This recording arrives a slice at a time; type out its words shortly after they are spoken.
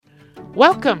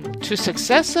Welcome to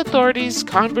Success Authority's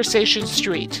Conversation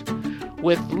Street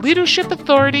with Leadership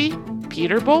Authority,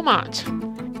 Peter Beaumont,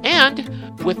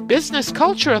 and with Business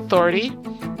Culture Authority,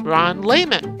 Ron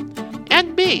Lehman,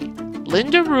 and me,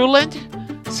 Linda Ruland,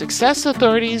 Success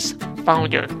Authority's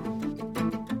founder.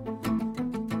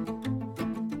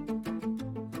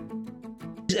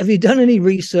 Have you done any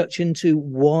research into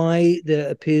why there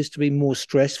appears to be more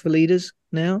stress for leaders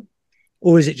now?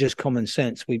 Or is it just common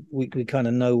sense? We kind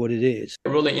of know what it is. It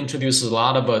really introduces a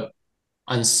lot of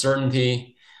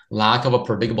uncertainty, lack of a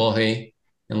predictability,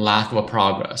 and lack of a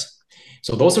progress.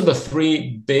 So those are the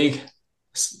three big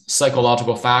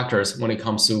psychological factors when it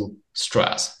comes to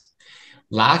stress.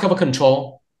 Lack of a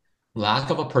control, lack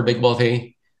of a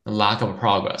predictability, and lack of a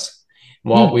progress.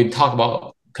 Well, we talk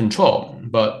about control,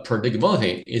 but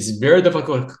predictability is very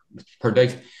difficult to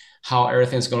predict how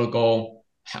everything's going to go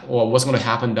or what's going to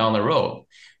happen down the road.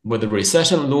 With the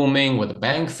recession looming, with the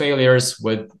bank failures,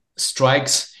 with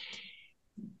strikes,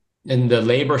 and the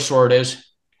labor shortage,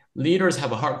 leaders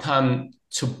have a hard time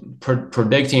to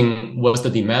predicting what the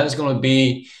demand is going to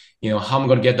be, how I'm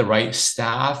going to get the right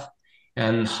staff,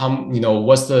 and how,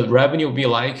 what's the revenue be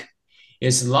like.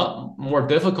 It's a lot more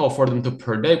difficult for them to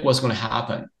predict what's going to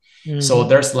happen. Mm-hmm. So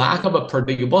there's lack of a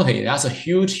predictability. That's a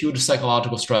huge, huge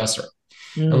psychological stressor.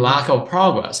 Mm-hmm. And lack of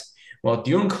progress. Well,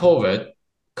 during COVID,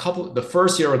 the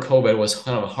first year of COVID was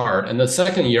kind of hard. And the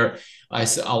second year, I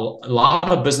saw a lot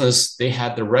of business, they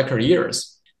had the record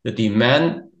years. The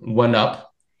demand went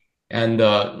up and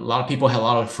a lot of people had a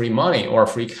lot of free money or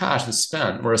free cash to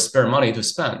spend or spare money to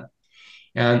spend.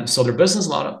 And so their business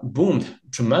boomed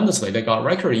tremendously. They got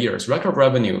record years, record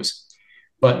revenues.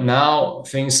 But now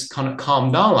things kind of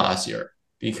calmed down last year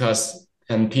people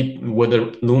with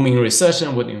the looming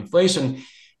recession, with inflation,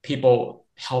 people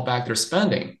held back their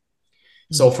spending.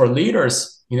 Mm-hmm. So for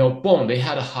leaders, boom, they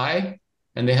had a high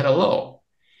and they had a low.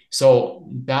 So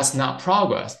that's not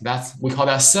progress. We call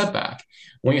that setback.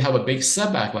 When you have a big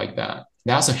setback like that,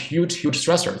 that's a huge, huge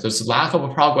stressor. There's lack of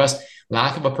a progress,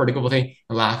 lack of a predictability,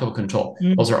 and lack of a control.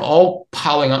 Mm-hmm. Those are all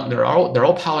piling on. They're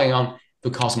all piling on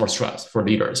to cause more stress for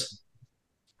leaders.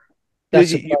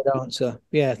 That's a right answer.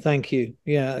 Yeah, thank you.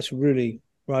 Yeah, that's really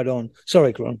right on.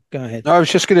 Sorry, Ron, go ahead. No, I was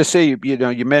just going to say,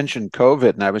 you mentioned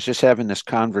COVID, and I was just having this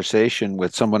conversation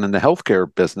with someone in the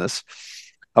healthcare business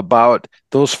about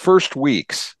those first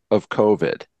weeks of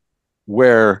COVID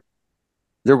where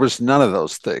there was none of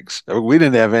those things. We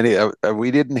didn't have any,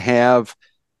 we didn't have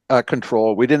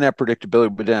control. We didn't have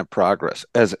predictability. We didn't have progress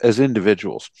as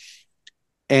individuals.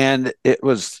 And it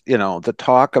was, the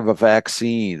talk of a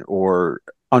vaccine or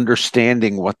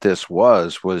understanding what this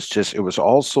was just, it was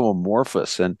all so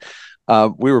amorphous. And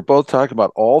we were both talking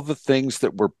about all the things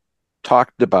that were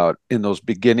talked about in those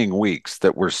beginning weeks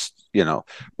that were,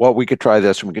 well, we could try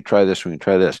this and we could try this, and we could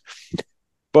try this.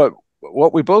 But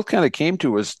what we both kind of came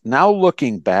to is now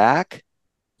looking back,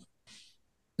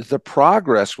 the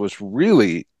progress was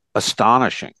really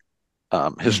astonishing,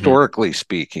 historically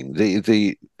speaking.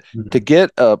 To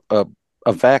get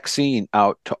a vaccine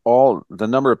out to all the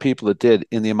number of people it did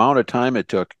in the amount of time it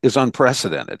took is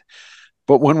unprecedented.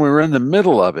 But when we were in the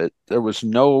middle of it, there was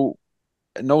no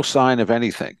sign of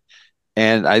anything.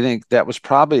 And I think that was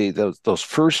probably those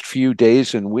first few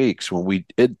days and weeks when we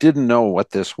didn't know what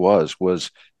this was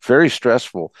very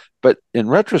stressful. But in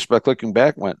retrospect, looking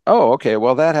back, went, oh, okay,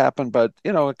 well, that happened, but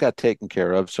it got taken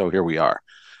care of. So here we are.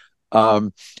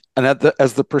 And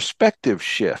as the perspective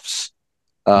shifts,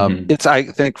 I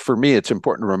think for me, it's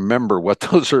important to remember what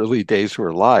those early days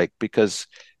were like, because,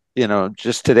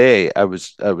 just today I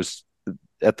was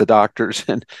at the doctor's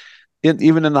and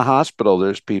even in the hospital,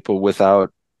 there's people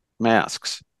without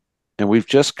masks, and we've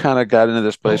just kind of got into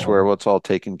this place where it's all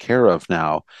taken care of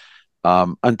now,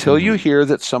 until you hear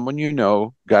that someone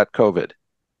got COVID.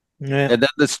 Yeah. And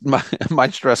then my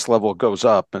stress level goes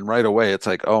up, and right away it's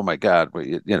like, oh my God,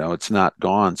 it's not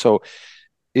gone. So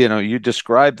you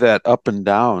describe that up and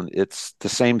down. It's the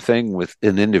same thing with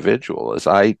an individual. As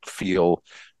I feel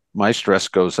my stress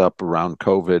goes up around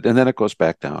COVID, and then it goes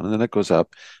back down, and then it goes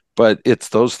up. But it's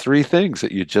those three things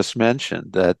that you just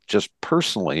mentioned that just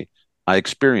personally, I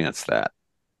experienced that.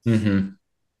 Mm-hmm.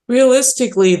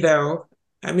 Realistically, though,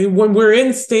 I mean, when we're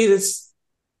in status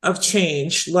of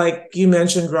change, like you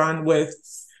mentioned, Ron, with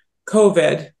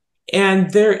COVID, and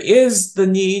there is the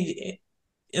need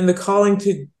and the calling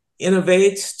to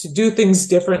innovate, to do things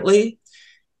differently.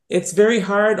 It's very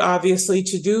hard, obviously,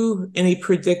 to do any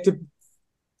predictive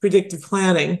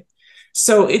planning.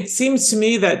 So it seems to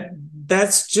me that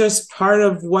that's just part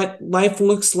of what life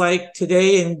looks like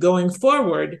today and going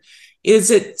forward.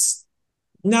 Is it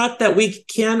not that we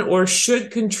can or should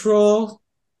control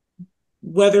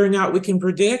whether or not we can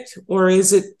predict, or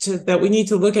is it that we need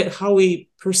to look at how we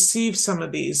perceive some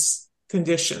of these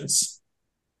conditions?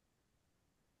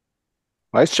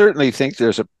 I certainly think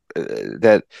there's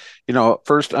that,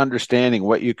 first understanding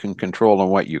what you can control and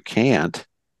what you can't,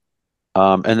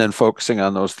 and then focusing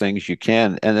on those things you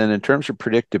can. And then in terms of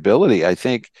predictability, I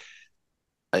think,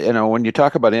 when you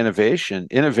talk about innovation,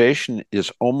 innovation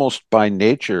is almost by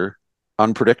nature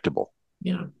unpredictable.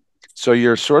 Yeah. So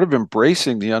you're sort of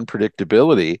embracing the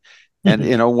unpredictability. And,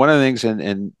 one of the things,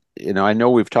 and I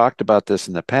know we've talked about this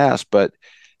in the past, but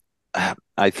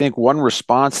I think one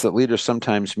response that leaders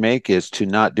sometimes make is to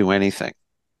not do anything.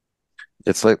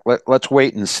 It's like, let's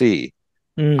wait and see.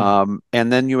 And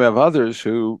then you have others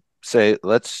who say,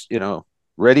 let's,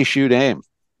 ready, shoot, aim.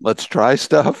 Let's try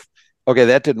stuff. Okay,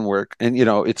 that didn't work. And,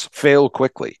 it's fail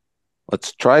quickly.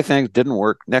 Let's try things. Didn't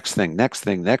work. Next thing, next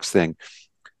thing, next thing.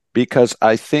 Because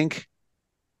I think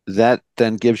that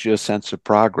then gives you a sense of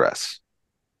progress,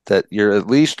 that you're at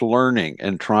least learning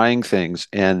and trying things.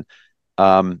 And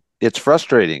it's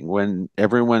frustrating when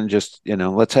everyone just,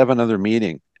 let's have another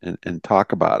meeting and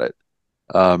talk about it,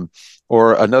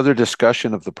 or another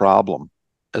discussion of the problem,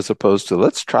 as opposed to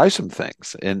let's try some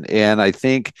things. And I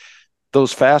think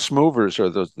those fast movers, or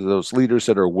those leaders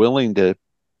that are willing to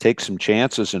take some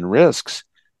chances and risks,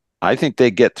 I think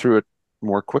they get through it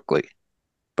more quickly.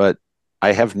 But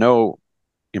I have no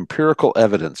empirical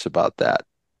evidence about that.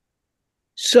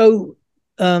 So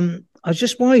I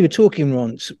just, while you were talking,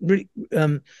 Ron, really,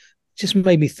 just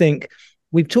made me think.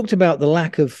 We've talked about the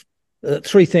lack of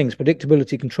three things: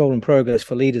 predictability, control, and progress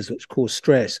for leaders, which cause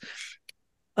stress.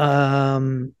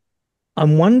 I'm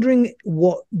wondering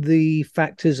what the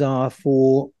factors are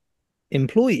for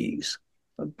employees.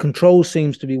 Control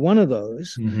seems to be one of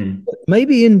those. But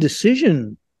maybe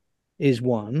indecision is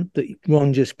one that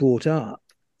Ron just brought up.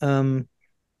 I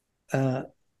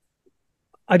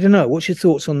don't know. What's your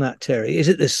thoughts on that, Terry? Is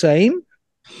it the same?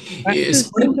 It's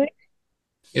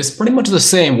pretty much the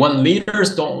same. When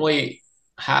leaders don't really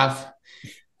have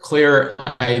clear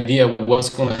idea what's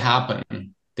going to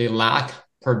happen, they lack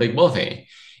predictability,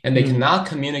 and they cannot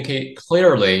communicate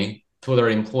clearly to their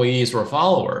employees or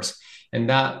followers. And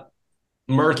that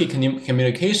murky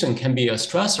communication can be a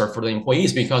stressor for the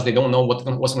employees because they don't know what's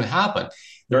going to happen.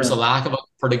 There's a lack of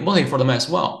predictability for them as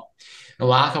well, a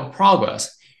lack of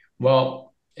progress.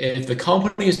 Well, if the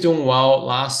company is doing well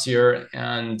last year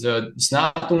and it's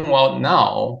not doing well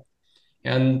now,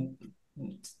 and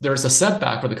there's a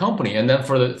setback for the company, and then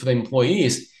for the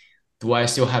employees, do I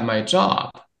still have my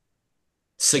job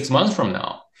 6 months from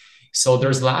now? So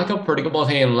there's lack of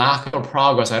predictability and lack of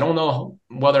progress. I don't know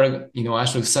whether I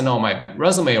should send out my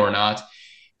resume or not.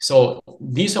 So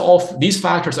these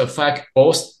factors affect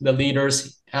both the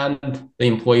leaders and the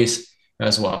employees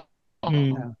as well.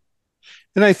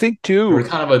 And I think too, we're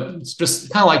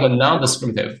just kind of like a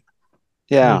non-discriminative.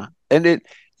 Yeah. And and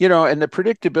the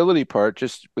predictability part,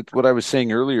 just with what I was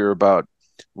saying earlier about,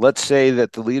 let's say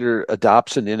that the leader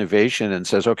adopts an innovation and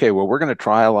says, okay, well, we're going to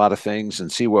try a lot of things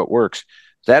and see what works.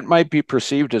 That might be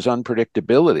perceived as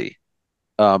unpredictability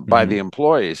by the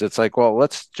employees. It's like, well,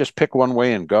 let's just pick one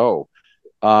way and go.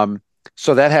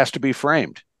 So that has to be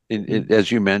framed.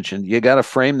 As you mentioned, you got to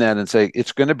frame that and say,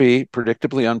 it's going to be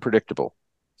predictably unpredictable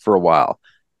for a while.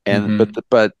 And,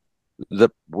 but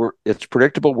it's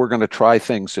predictable. We're going to try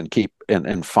things and keep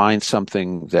and find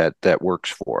something that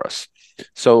works for us.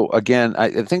 So again,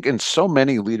 I think in so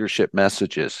many leadership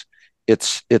messages,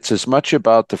 it's as much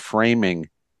about the framing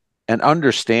and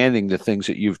understanding the things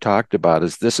that you've talked about.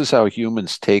 Is this is how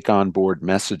humans take on board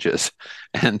messages,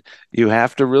 and you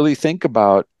have to really think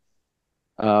about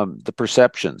the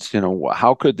perceptions.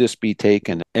 How could this be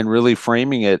taken, and really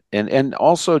framing it, and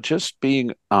also just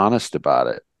being honest about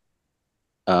it.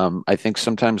 I think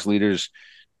sometimes leaders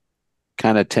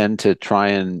kind of tend to try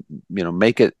and,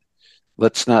 make it,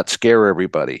 let's not scare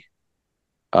everybody.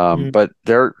 But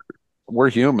we're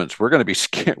humans. We're going to be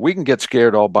scared. We can get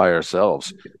scared all by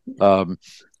ourselves.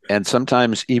 And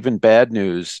sometimes even bad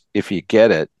news, if you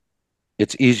get it,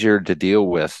 it's easier to deal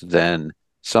with than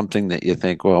something that you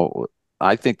think, well,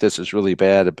 I think this is really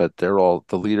bad, but the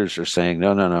leaders are saying,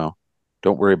 no,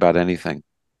 don't worry about anything,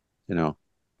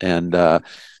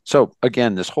 And so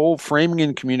again, this whole framing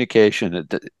and communication,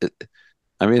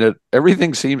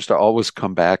 everything seems to always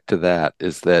come back to that,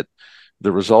 is that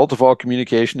the result of all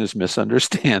communication is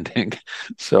misunderstanding.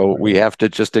 So we have to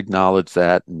just acknowledge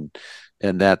that. And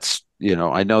that's,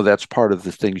 I know that's part of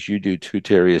the things you do too,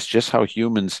 Terry, is just how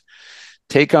humans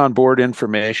take on board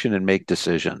information and make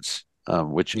decisions,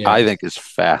 which I think is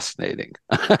fascinating.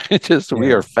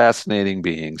 We are fascinating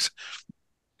beings.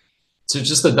 So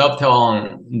just to dovetail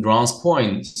on Ron's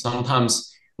point,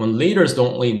 sometimes when leaders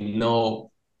don't really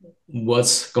know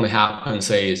what's going to happen,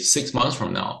 say 6 months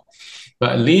from now,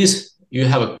 but at least you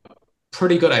have a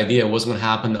pretty good idea what's going to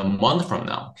happen a month from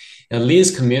now. At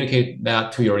least communicate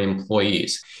that to your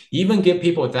employees. Even give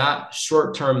people that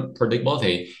short-term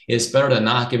predictability is better than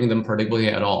not giving them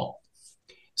predictability at all.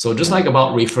 So just like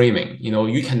about reframing,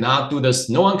 you cannot do this.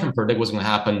 No one can predict what's going to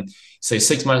happen, say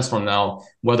 6 months from now,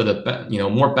 whether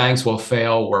more banks will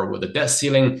fail or whether the debt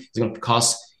ceiling is going to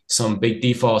cause some big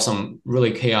default, some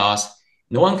really chaos.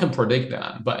 No one can predict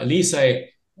that, but at least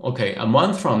say, okay, a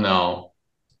month from now,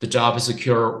 the job is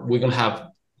secure. We're going to have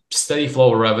steady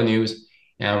flow of revenues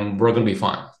and we're going to be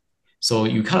fine. So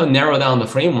you kind of narrow down the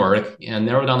framework and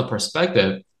narrow down the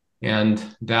perspective, and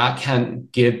that can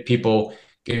give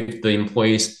the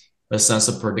employees a sense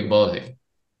of predictability.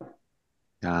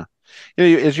 Yeah.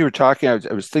 As you were talking,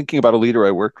 I was thinking about a leader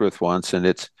I worked with once, and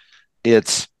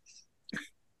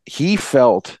he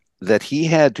felt that he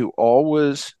had to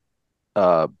always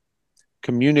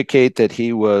communicate that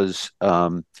he was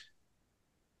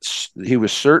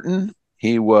certain,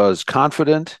 he was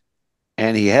confident,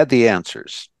 and he had the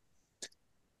answers.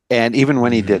 And even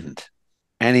when he didn't,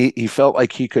 and he felt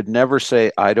like he could never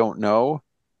say, I don't know,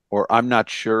 or I'm not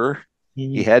sure.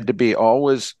 He had to be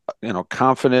always,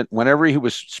 confident whenever he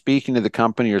was speaking to the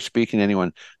company or speaking to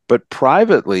anyone. But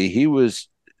privately,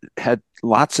 had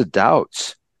lots of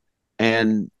doubts.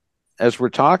 And as we're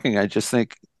talking, I just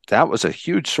think that was a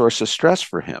huge source of stress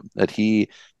for him, that he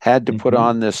had to put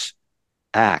on this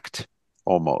act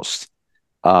almost.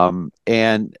 And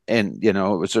it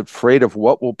was afraid of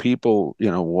what will people,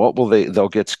 what will they'll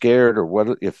get scared, or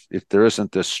what if there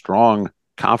isn't this strong,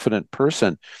 confident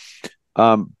person.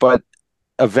 But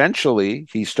eventually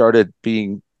he started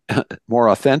being more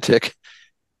authentic,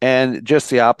 and just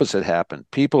the opposite happened.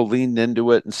 People leaned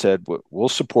into it and said, we'll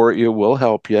support you, we'll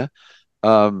help you.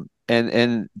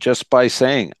 And just by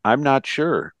saying, I'm not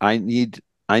sure, I need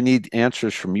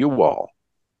answers from you all.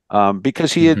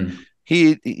 Because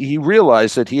he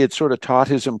realized that he had sort of taught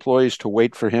his employees to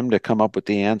wait for him to come up with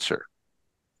the answer.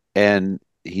 And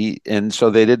so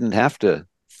they didn't have to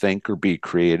think or be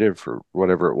creative or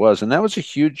whatever it was. And that was a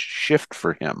huge shift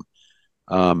for him.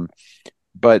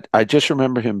 But I just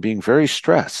remember him being very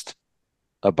stressed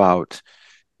about,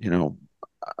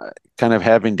 kind of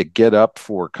having to get up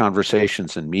for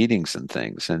conversations and meetings and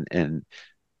things. And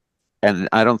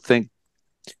I don't think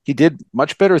he did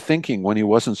much better thinking when he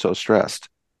wasn't so stressed.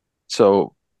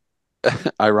 So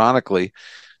ironically,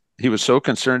 he was so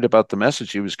concerned about the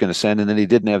message he was going to send, and then he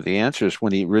didn't have the answers.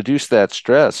 When he reduced that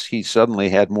stress, he suddenly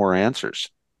had more answers.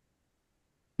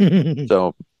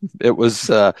 So it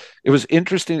was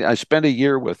interesting. I spent a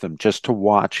year with him just to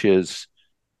watch his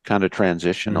kind of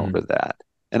transition over that.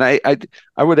 And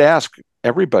I would ask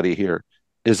everybody here,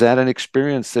 is that an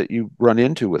experience that you run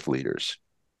into with leaders,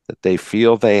 that they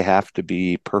feel they have to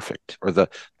be perfect, or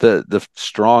the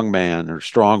strong man or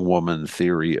strong woman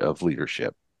theory of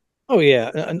leadership? Oh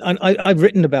yeah, and I've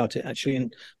written about it actually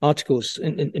in articles,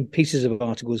 in pieces of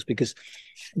articles, because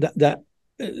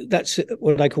that's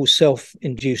what I call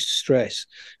self-induced stress,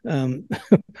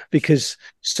 because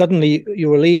suddenly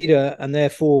you're a leader, and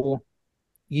therefore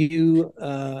you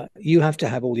have to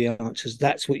have all the answers.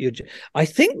 That's what you're. I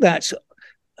think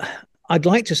I'd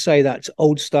like to say that's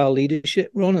old style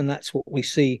leadership, Ron, and that's what we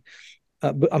see.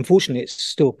 But unfortunately, it's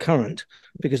still current,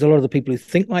 because a lot of the people who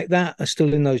think like that are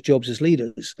still in those jobs as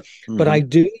leaders. But I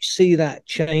do see that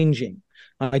changing.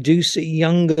 I do see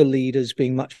younger leaders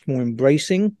being much more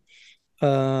embracing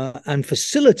and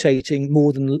facilitating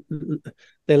more than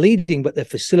they're leading, but they're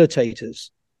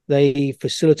facilitators. They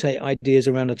facilitate ideas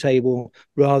around a table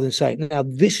rather than saying, now,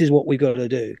 this is what we've got to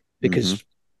do because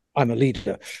I'm a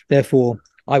leader. Therefore,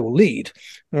 I will lead,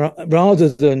 rather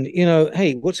than,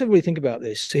 hey, what's everybody think about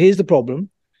this? So here's the problem.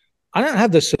 I don't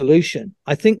have the solution.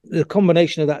 I think the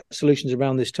combination of that solutions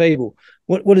around this table.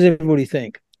 What does everybody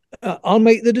think? I'll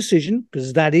make the decision,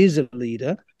 because that is a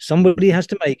leader. Somebody has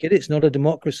to make it. It's not a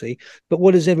democracy. But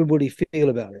what does everybody feel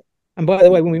about it? And by the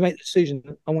way, when we make the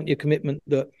decision, I want your commitment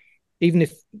that even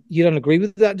if you don't agree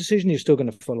with that decision, you're still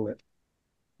going to follow it.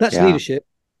 That's leadership.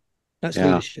 That's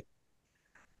leadership.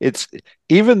 It's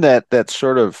even that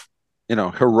sort of,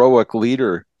 heroic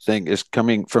leader thing is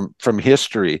coming from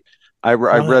history. I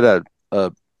read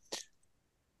a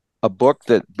book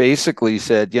that basically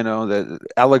said, that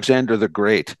Alexander the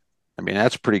Great. I mean,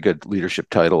 that's a pretty good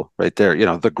leadership title right there.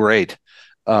 The Great.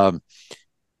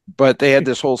 But they had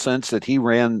this whole sense that he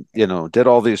ran, did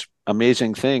all these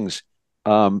amazing things,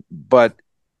 but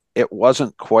it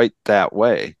wasn't quite that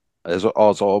way. As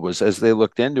always, as they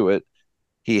looked into it,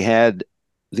 he had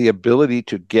the ability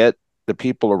to get the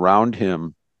people around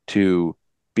him to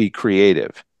be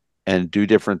creative and do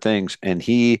different things. And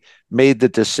he made the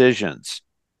decisions,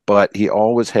 but he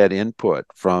always had input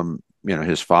from,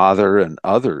 his father and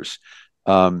others.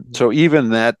 So even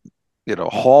that,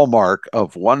 hallmark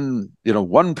of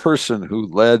one person who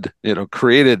led,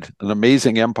 created an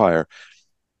amazing empire.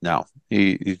 No,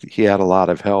 he had a lot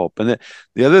of help. And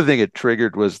the other thing it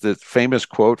triggered was the famous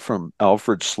quote from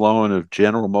Alfred Sloan of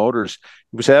General Motors.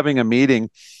 He was having a meeting,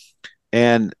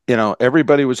 and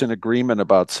everybody was in agreement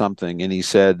about something. And he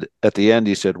said at the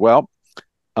end, well,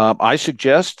 I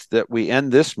suggest that we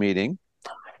end this meeting,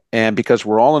 and because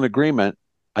we're all in agreement,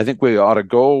 I think we ought to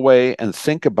go away and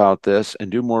think about this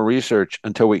and do more research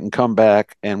until we can come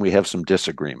back and we have some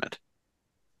disagreement.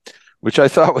 Which I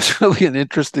thought was really an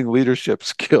interesting leadership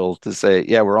skill to say,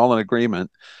 yeah, we're all in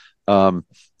agreement. And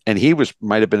he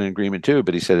might have been in agreement too,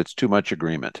 but he said it's too much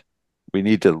agreement. We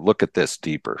need to look at this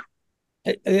deeper.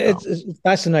 It's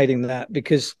fascinating that,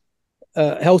 because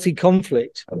healthy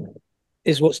conflict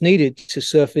is what's needed to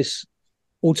surface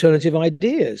alternative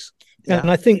ideas. Yeah.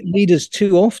 And I think leaders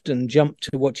too often jump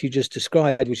to what you just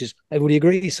described, which is everybody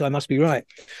agrees, so I must be right.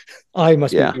 I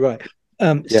must be right.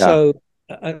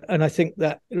 And I think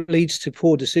that leads to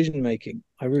poor decision making.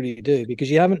 I really do,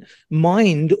 because you haven't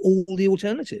mined all the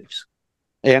alternatives.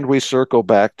 And we circle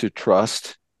back to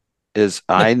trust.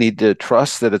 I need to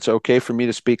trust that it's okay for me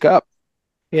to speak up.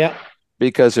 Yeah.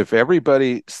 Because if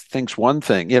everybody thinks one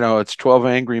thing, it's 12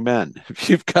 Angry Men. If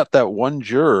you've got that one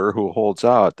juror who holds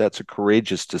out, that's a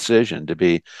courageous decision to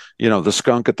be, the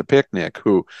skunk at the picnic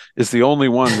who is the only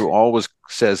one who always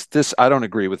says, I don't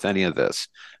agree with any of this.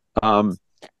 And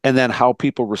then how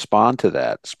people respond to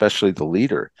that, especially the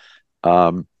leader.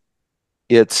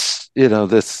 It's,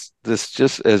 this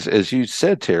just, as you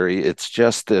said, Terry, it's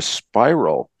just this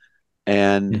spiral,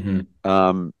 and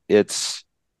it's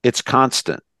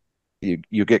constant.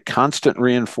 You get constant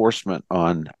reinforcement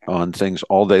on things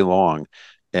all day long.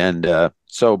 And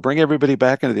so bring everybody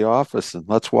back into the office and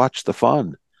let's watch the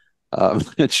fun.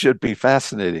 It should be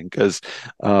fascinating because,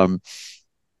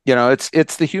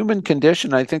 it's the human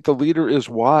condition. I think the leader is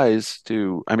wise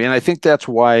I think that's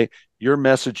why your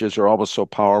messages are always so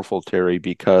powerful, Terry,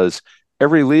 because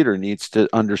every leader needs to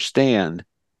understand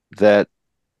that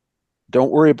don't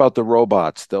worry about the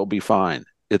robots. They'll be fine.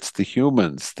 It's the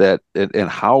humans and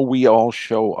how we all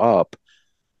show up.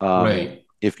 Right.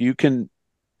 If you can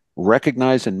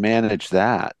recognize and manage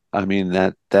that,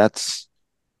 that's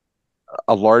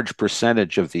a large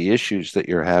percentage of the issues that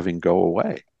you're having go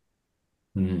away.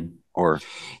 Or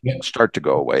start to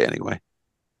go away anyway.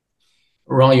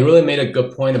 Ron, you really made a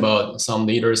good point about some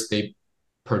leaders. They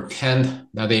pretend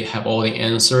that they have all the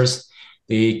answers.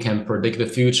 They can predict the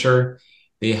future.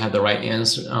 They have the right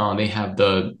answer. They have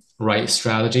the right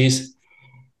strategies.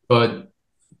 But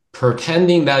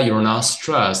pretending that you're not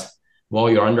stressed while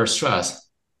you're under stress,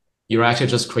 you're actually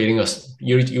just creating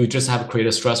you just have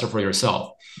created a stressor for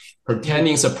yourself.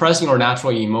 Pretending, suppressing your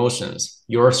natural emotions,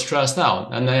 you're stressed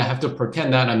out, and then I have to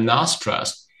pretend that I'm not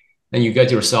stressed, then you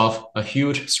get yourself a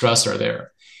huge stressor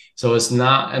there. So it's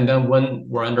not, and then when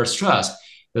we're under stress,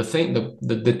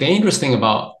 the dangerous thing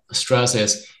about stress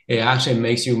is it actually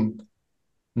makes you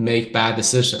make bad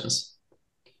decisions,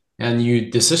 and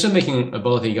your decision-making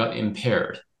ability got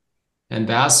impaired. And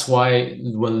that's why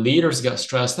when leaders get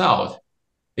stressed out,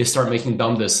 they start making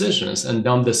dumb decisions, and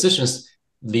dumb decisions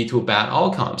lead to bad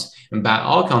outcomes, and bad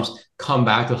outcomes come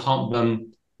back to haunt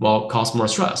them, cause more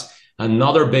stress.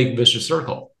 Another big vicious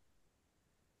circle.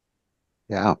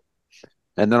 Yeah.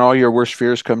 And then all your worst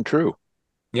fears come true.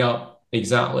 Yeah,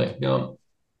 exactly. Yeah.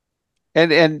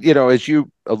 And as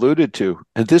you alluded to,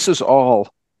 and this is all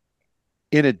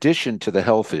in addition to the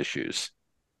health issues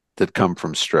that come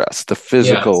from stress, the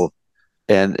physical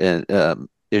and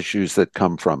issues that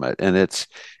come from it. And it's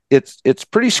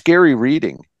pretty scary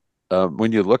reading.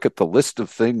 When you look at the list of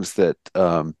things that,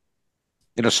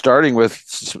 starting with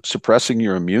suppressing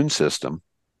your immune system,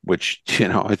 which,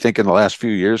 I think in the last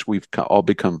few years, we've all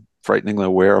become frighteningly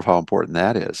aware of how important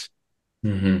that is.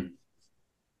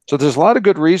 So there's a lot of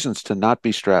good reasons to not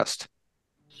be stressed.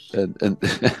 And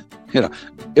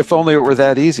if only it were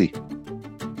that easy.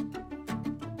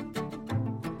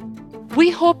 We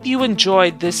hope you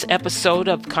enjoyed this episode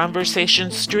of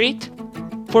Conversation Street.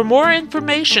 For more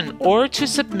information or to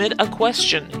submit a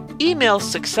question, email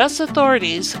Success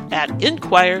Authorities at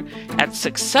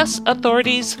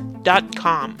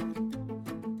inquire@successauthorities.com.